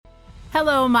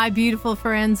Hello, my beautiful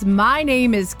friends. My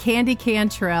name is Candi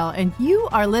Cantrell, and you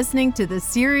are listening to the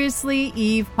Seriously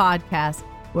Eve podcast,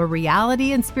 where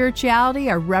reality and spirituality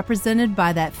are represented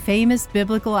by that famous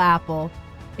biblical apple.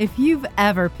 If you've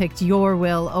ever picked your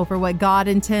will over what God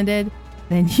intended,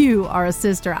 then you are a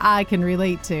sister I can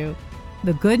relate to.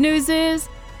 The good news is,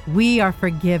 we are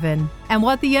forgiven, and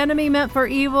what the enemy meant for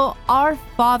evil, our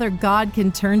Father God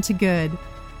can turn to good.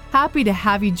 Happy to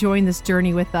have you join this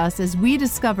journey with us as we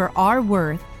discover our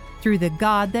worth through the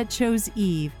God that chose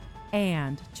Eve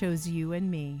and chose you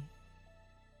and me.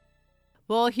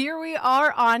 Well, here we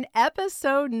are on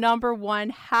episode number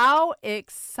 1. How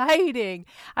exciting!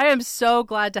 I am so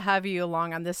glad to have you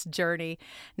along on this journey.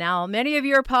 Now, many of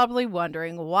you are probably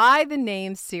wondering why the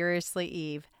name Seriously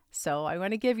Eve. So I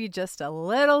want to give you just a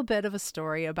little bit of a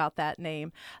story about that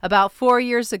name. About 4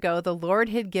 years ago, the Lord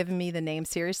had given me the name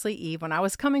Seriously Eve when I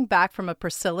was coming back from a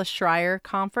Priscilla Schreier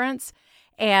conference,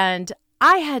 and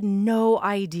I had no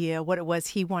idea what it was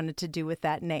he wanted to do with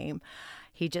that name.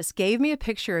 He just gave me a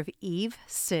picture of Eve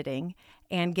sitting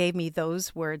and gave me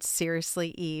those words, Seriously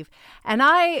Eve. And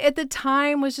I, at the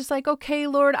time, was just like, okay,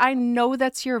 Lord, I know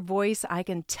that's your voice. I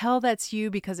can tell that's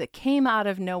you because it came out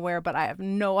of nowhere, but I have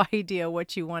no idea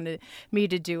what you wanted me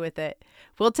to do with it.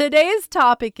 Well, today's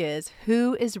topic is,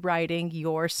 who is writing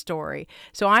your story?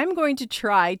 So I'm going to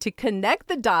try to connect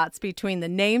the dots between the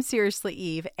name Seriously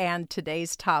Eve and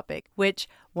today's topic, which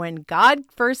when God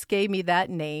first gave me that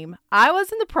name, I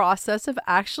was in the process of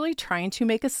actually trying to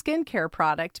make a skincare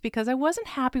product because I wasn't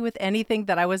happy with anything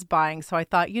that I was buying. So I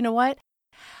thought, you know what?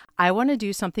 I want to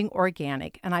do something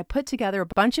organic. And I put together a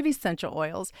bunch of essential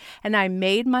oils and I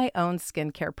made my own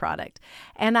skincare product.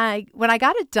 And when I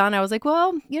got it done, I was like,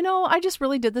 well, I just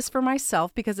really did this for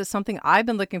myself because it's something I've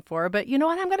been looking for. But you know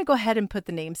what? I'm going to go ahead and put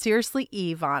the name Seriously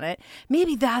Eve on it.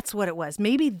 Maybe that's what it was.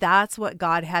 Maybe that's what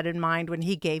God had in mind when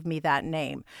he gave me that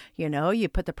name. You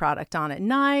put the product on at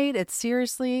night, it's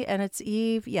Seriously, and it's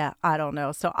Eve. Yeah, I don't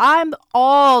know. So I'm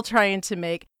all trying to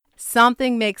make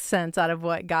something make sense out of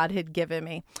what God had given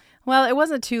me. Well, it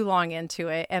wasn't too long into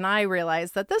it, and I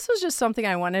realized that this was just something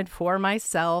I wanted for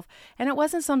myself, and it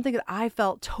wasn't something that I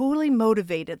felt totally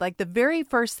motivated. Like the very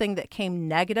first thing that came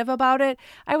negative about it,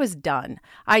 I was done.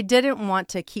 I didn't want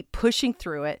to keep pushing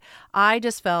through it. I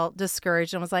just felt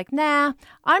discouraged and was like, nah,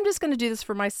 I'm just going to do this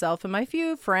for myself and my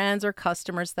few friends or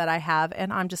customers that I have,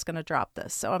 and I'm just going to drop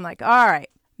this. So I'm like, all right,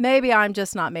 maybe I'm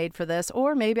just not made for this,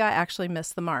 or maybe I actually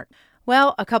missed the mark.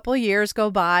 Well, a couple of years go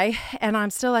by and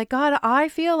I'm still like, God, I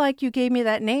feel like you gave me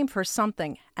that name for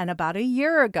something. And about a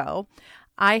year ago,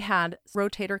 I had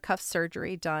rotator cuff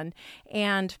surgery done.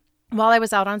 And while I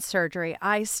was out on surgery,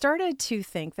 I started to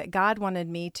think that God wanted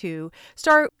me to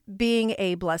start being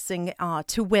a blessing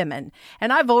to women.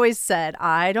 And I've always said,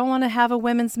 I don't want to have a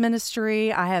women's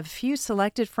ministry. I have few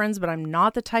selected friends, but I'm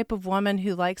not the type of woman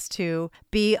who likes to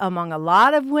be among a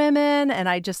lot of women. And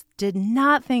I just did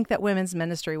not think that women's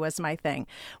ministry was my thing.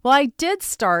 Well, I did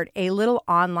start a little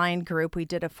online group. We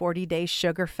did a 40-day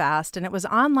sugar fast, and it was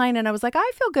online. And I was like,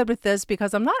 I feel good with this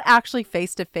because I'm not actually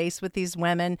face-to-face with these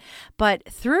women. But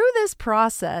through this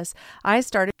process, I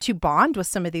started to bond with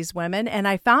some of these women, and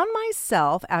I found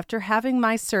myself, after having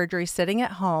my surgery, sitting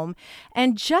at home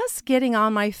and just getting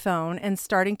on my phone and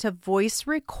starting to voice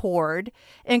record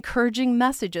encouraging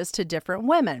messages to different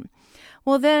women.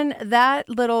 Well, then that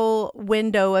little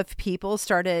window of people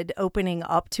started opening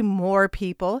up to more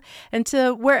people, and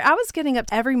to where I was getting up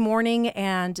every morning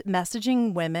and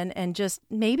messaging women, and just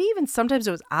maybe even sometimes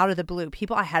it was out of the blue,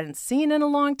 people I hadn't seen in a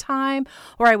long time,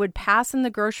 or I would pass in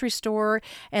the grocery store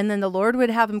and then the Lord would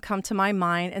have them come to my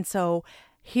mind. And so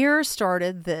here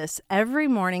started this every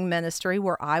morning ministry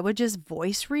where I would just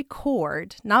voice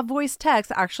record, not voice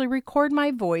text, actually record my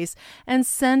voice and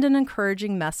send an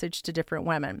encouraging message to different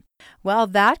women. Well,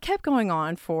 that kept going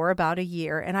on for about a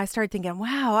year. And I started thinking,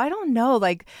 wow, I don't know,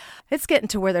 like it's getting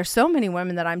to where there's so many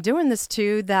women that I'm doing this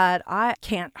to that I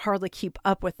can't hardly keep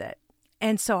up with it.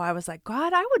 And so I was like,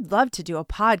 God, I would love to do a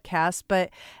podcast,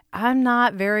 but I'm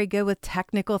not very good with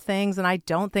technical things. And I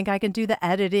don't think I can do the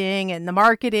editing and the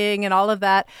marketing and all of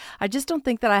that. I just don't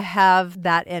think that I have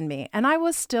that in me. And I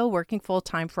was still working full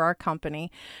time for our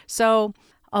company. So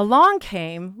along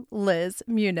came Liz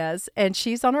Munez, and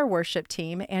she's on our worship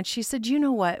team. And she said, you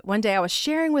know what? One day I was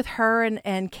sharing with her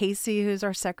and Casey, who's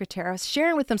our secretary, I was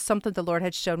sharing with them something the Lord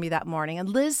had showed me that morning. And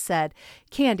Liz said,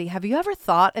 Candi, have you ever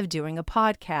thought of doing a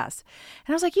podcast? And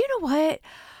I was like, you know what?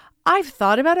 I've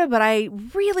thought about it, but I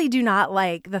really do not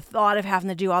like the thought of having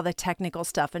to do all the technical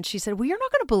stuff. And she said, well, you're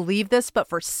not going to believe this, but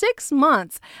for 6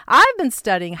 months, I've been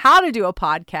studying how to do a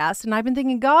podcast. And I've been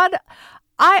thinking, God,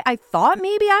 I thought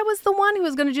maybe I was the one who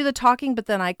was going to do the talking, but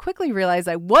then I quickly realized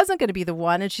I wasn't going to be the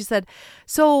one. And she said,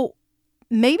 so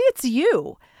maybe it's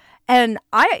you. And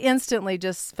I instantly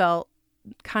just felt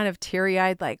kind of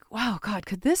teary-eyed, like, wow, God,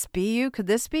 could this be you? Could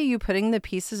this be you putting the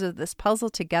pieces of this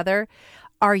puzzle together?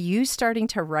 Are you starting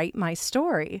to write my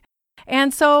story?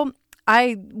 And so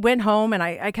I went home and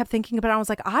I kept thinking about it. I was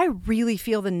like, I really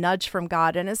feel the nudge from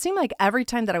God. And it seemed like every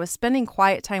time that I was spending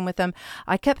quiet time with him,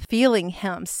 I kept feeling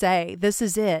him say, this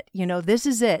is it. This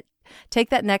is it. Take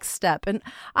that next step. And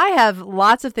I have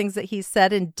lots of things that he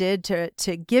said and did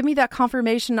to give me that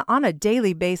confirmation on a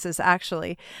daily basis,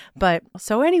 actually. But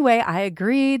so anyway, I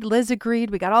agreed. Liz agreed.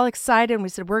 We got all excited and we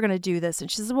said, we're going to do this.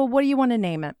 And she said, well, what do you want to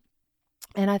name it?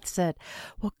 And I said,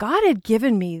 well, God had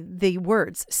given me the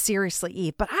words, seriously,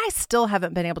 Eve, but I still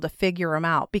haven't been able to figure them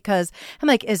out because I'm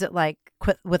like, is it like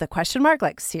with a question mark,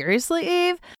 like seriously,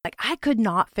 Eve? Like I could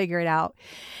not figure it out.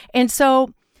 And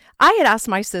so I had asked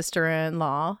my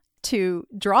sister-in-law to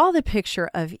draw the picture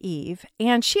of Eve.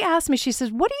 And she asked me, she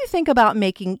says, what do you think about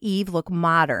making Eve look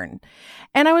modern?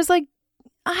 And I was like,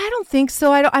 I don't think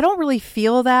so. I don't really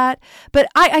feel that. But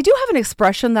I do have an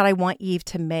expression that I want Eve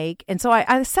to make. And so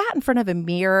I sat in front of a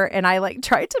mirror and I like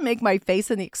tried to make my face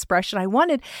in the expression I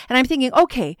wanted. And I'm thinking,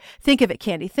 okay, think of it,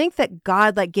 Candi. Think that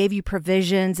God like gave you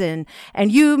provisions and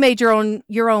you made your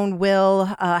own will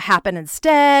happen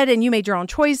instead. And you made your own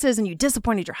choices and you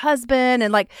disappointed your husband.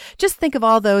 And like, just think of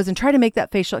all those and try to make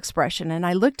that facial expression. And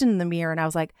I looked in the mirror and I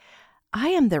was like, I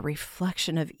am the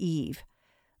reflection of Eve.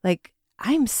 Like,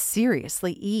 I'm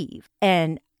seriously Eve.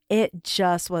 And it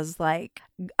just was like,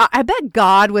 I bet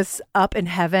God was up in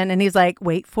heaven and he's like,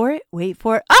 wait for it.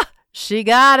 Ah, she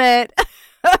got it.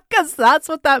 Because that's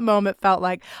what that moment felt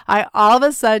like. I all of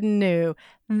a sudden knew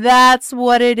that's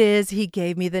what it is he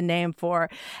gave me the name for.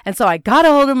 And so I got a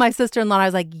hold of my sister-in-law and I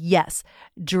was like, yes,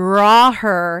 draw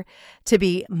her to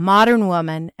be modern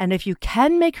woman. And if you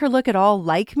can make her look at all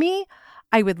like me,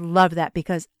 I would love that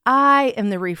because I am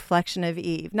the reflection of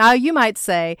Eve. Now, you might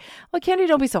say, well, Candi,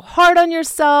 don't be so hard on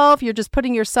yourself. You're just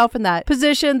putting yourself in that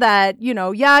position that,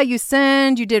 you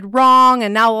sinned, you did wrong,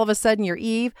 and now all of a sudden you're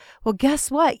Eve. Well, guess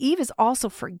what? Eve is also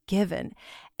forgiven.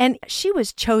 And she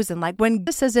was chosen. Like when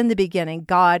it says in the beginning,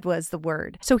 God was the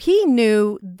Word. So he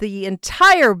knew the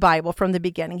entire Bible from the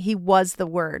beginning. He was the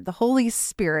Word. The Holy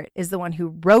Spirit is the one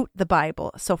who wrote the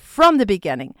Bible. So from the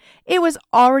beginning, it was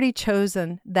already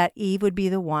chosen that Eve would be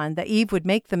the one, that Eve would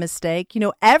make the mistake.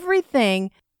 Everything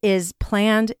is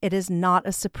planned. It is not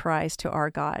a surprise to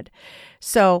our God.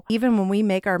 So even when we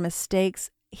make our mistakes,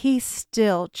 he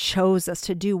still chose us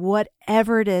to do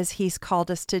whatever it is he's called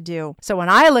us to do. So when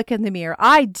I look in the mirror,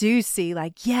 I do see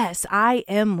like, yes, I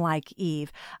am like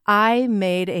Eve. I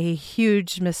made a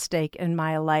huge mistake in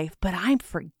my life, but I'm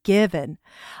forgiven.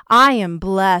 I am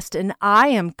blessed and I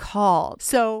am called.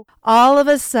 So all of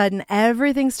a sudden,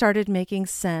 everything started making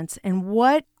sense. And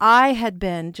what I had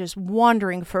been just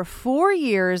wondering for 4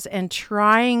 years and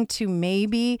trying to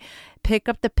maybe pick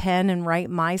up the pen and write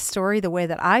my story the way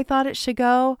that I thought it should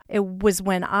go. It was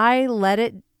when I let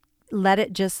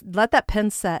that pen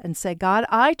set and say, God,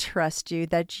 I trust you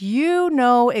that you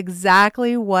know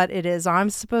exactly what it is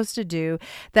I'm supposed to do,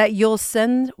 that you'll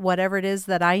send whatever it is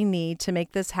that I need to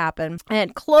make this happen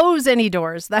and close any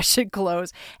doors that should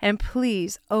close. And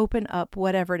please open up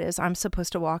whatever it is I'm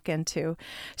supposed to walk into.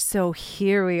 So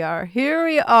here we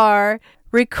are.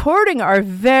 Recording our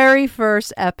very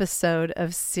first episode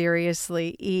of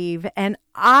Seriously Eve, and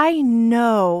I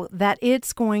know that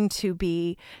it's going to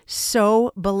be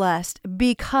so blessed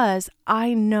because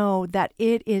I know that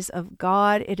it is of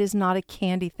God. It is not a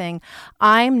Candi thing.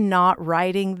 I'm not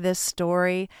writing this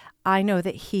story. I know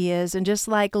that he is. And just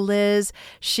like Liz,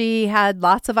 she had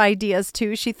lots of ideas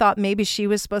too. She thought maybe she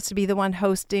was supposed to be the one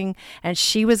hosting and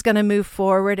she was going to move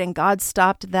forward, and God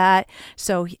stopped that.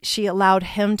 So she allowed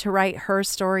him to write her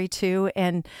story too.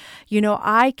 And,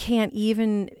 I can't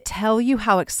even tell you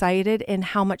how excited and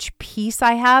how much peace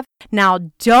I have. Now,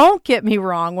 don't get me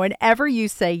wrong. Whenever you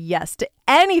say yes to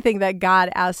anything that God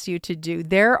asks you to do,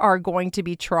 there are going to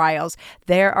be trials.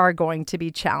 There are going to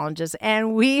be challenges,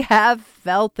 and we have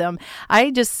felt them.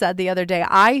 I just said the other day,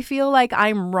 I feel like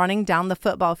I'm running down the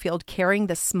football field carrying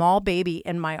the small baby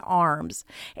in my arms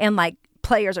and like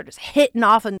players are just hitting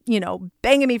off and,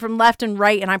 banging me from left and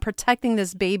right. And I'm protecting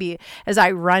this baby as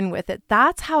I run with it.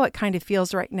 That's how it kind of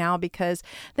feels right now because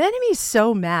the enemy's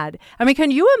so mad. I mean,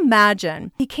 can you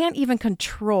imagine? He can't even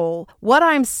control what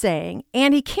I'm saying,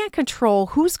 and he can't control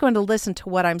who's going to listen to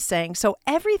what I'm saying. So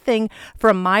everything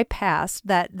from my past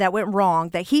that went wrong,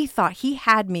 that he thought he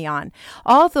had me on,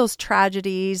 all those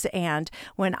tragedies, and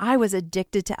when I was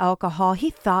addicted to alcohol, he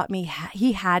thought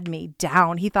he had me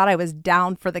down. He thought I was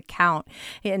down for the count.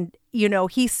 And he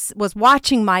was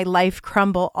watching my life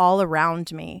crumble all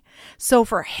around me. So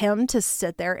for him to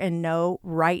sit there and know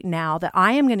right now that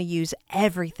I am going to use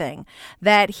everything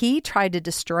that he tried to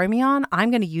destroy me on, I'm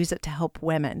going to use it to help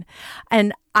women.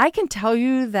 And I can tell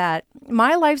you that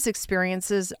my life's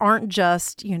experiences aren't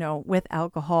just, with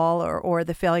alcohol or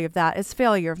the failure of that. It's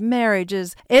failure of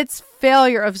marriages. It's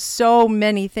failure of so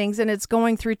many things. And it's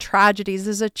going through tragedies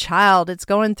as a child. It's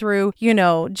going through,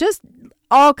 just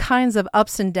all kinds of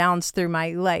ups and downs through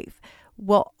my life.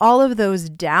 Well, all of those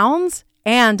downs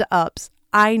and ups,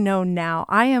 I know now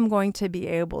I am going to be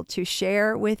able to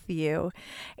share with you.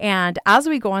 And as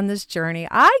we go on this journey,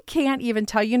 I can't even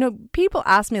tell people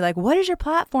ask me like, what is your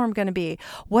platform going to be?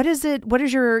 What is it? What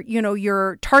is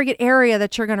your target area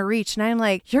that you're going to reach? And I'm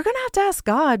like, you're going to have to ask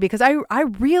God, because I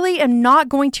really am not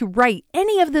going to write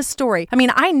any of this story. I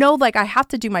mean, I know I have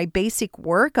to do my basic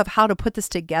work of how to put this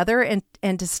together and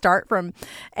to start from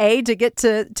A to get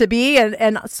to B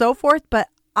and so forth. But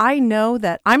I know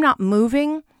that I'm not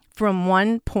moving from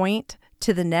one point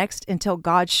to the next until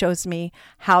God shows me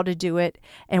how to do it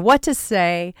and what to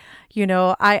say.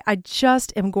 I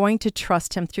just am going to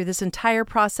trust him through this entire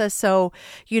process. So,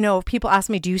 if people ask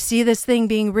me, do you see this thing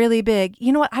being really big?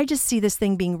 You know what? I just see this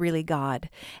thing being really God.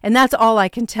 And that's all I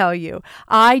can tell you.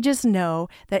 I just know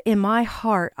that in my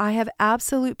heart, I have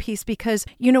absolute peace because,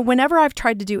 whenever I've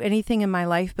tried to do anything in my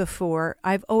life before,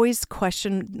 I've always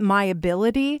questioned my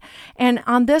ability. And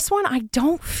on this one, I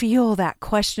don't feel that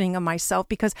questioning of myself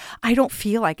because I don't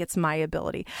feel like it's my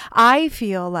ability. I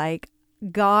feel like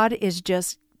God is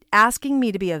just asking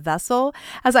me to be a vessel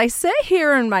as I sit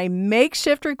here in my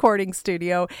makeshift recording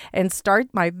studio and start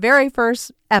my very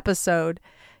first episode.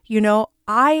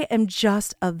 I am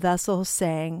just a vessel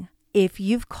saying, if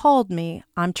you've called me,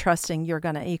 I'm trusting you're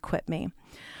going to equip me.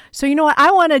 So you know what?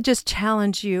 I want to just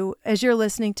challenge you as you're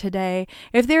listening today.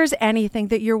 If there's anything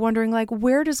that you're wondering, like,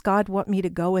 where does God want me to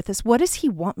go with this? What does he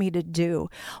want me to do?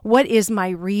 What is my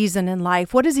reason in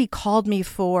life? What has he called me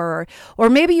for? Or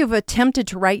maybe you've attempted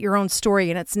to write your own story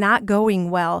and it's not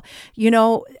going well.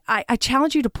 I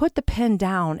challenge you to put the pen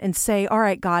down and say, all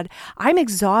right, God, I'm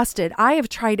exhausted. I have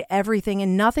tried everything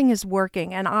and nothing is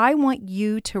working. And I want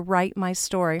you to write my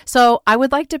story. So I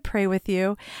would like to pray with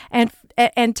you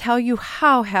and tell you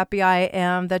how happy I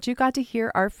am that you got to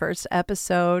hear our first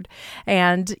episode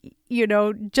and,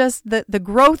 just the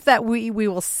growth that we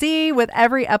will see with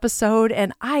every episode.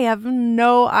 And I have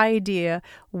no idea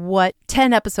what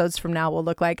 10 episodes from now will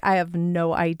look like. I have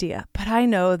no idea. But I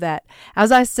know that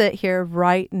as I sit here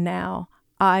right now,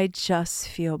 I just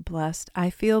feel blessed. I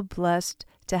feel blessed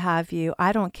to have you.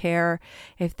 I don't care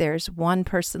if there's one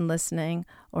person listening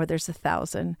or there's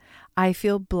 1,000. I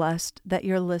feel blessed that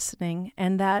you're listening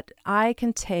and that I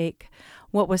can take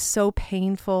what was so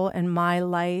painful in my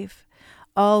life,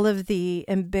 all of the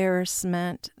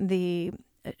embarrassment, the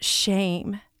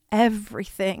shame,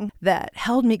 everything that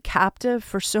held me captive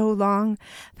for so long,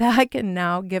 that I can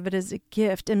now give it as a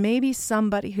gift. And maybe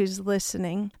somebody who's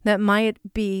listening that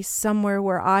might be somewhere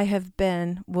where I have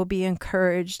been will be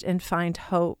encouraged and find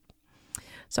hope.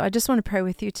 So I just want to pray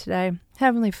with you today.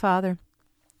 Heavenly Father,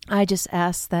 I just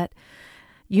ask that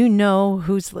you know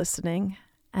who's listening.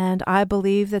 And I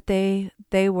believe that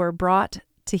they were brought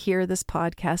to hear this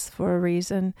podcast for a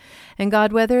reason. And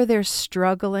God, whether they're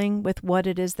struggling with what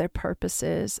it is their purpose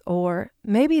is, or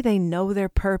maybe they know their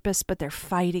purpose, but they're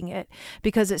fighting it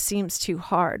because it seems too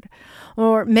hard,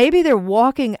 or maybe they're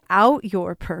walking out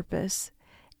your purpose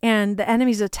and the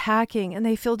enemy's attacking and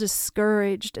they feel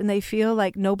discouraged and they feel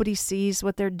like nobody sees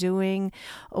what they're doing,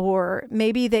 or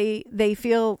maybe they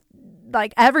feel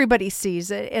like everybody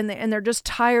sees it and they're just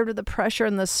tired of the pressure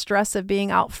and the stress of being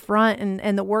out front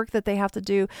and the work that they have to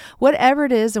do, whatever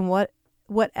it is and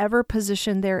whatever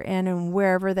position they're in and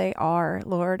wherever they are,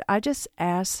 Lord, I just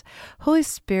ask, Holy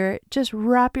Spirit, just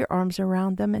wrap your arms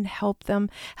around them and help them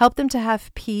to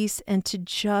have peace and to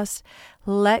just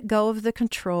let go of the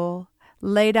control,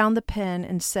 lay down the pen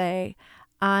and say,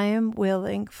 I am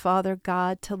willing, Father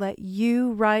God, to let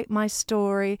you write my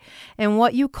story, and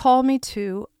what you call me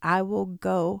to, I will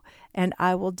go and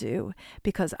I will do,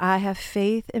 because I have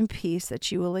faith and peace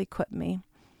that you will equip me.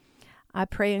 I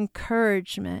pray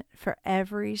encouragement for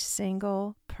every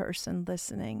single person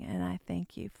listening, and I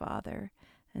thank you, Father,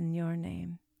 in your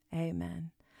name.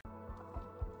 Amen.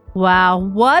 Wow,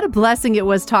 what a blessing it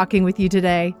was talking with you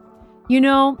today. You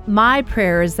know, my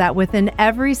prayer is that within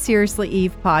every Seriously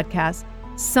Eve podcast,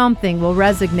 something will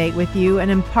resonate with you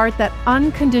and impart that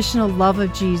unconditional love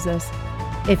of Jesus.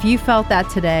 If you felt that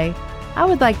today, I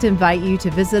would like to invite you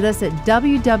to visit us at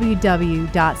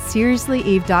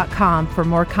www.seriouslyeve.com for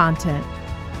more content.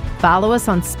 Follow us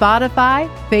on Spotify,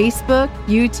 Facebook,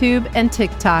 YouTube, and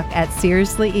TikTok at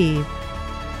Seriously Eve.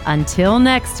 Until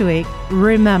next week,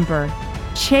 remember,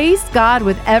 chase God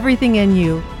with everything in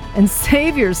you and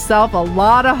save yourself a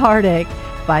lot of heartache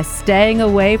by staying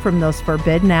away from those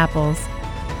forbidden apples.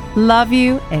 Love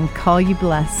you and call you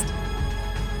blessed.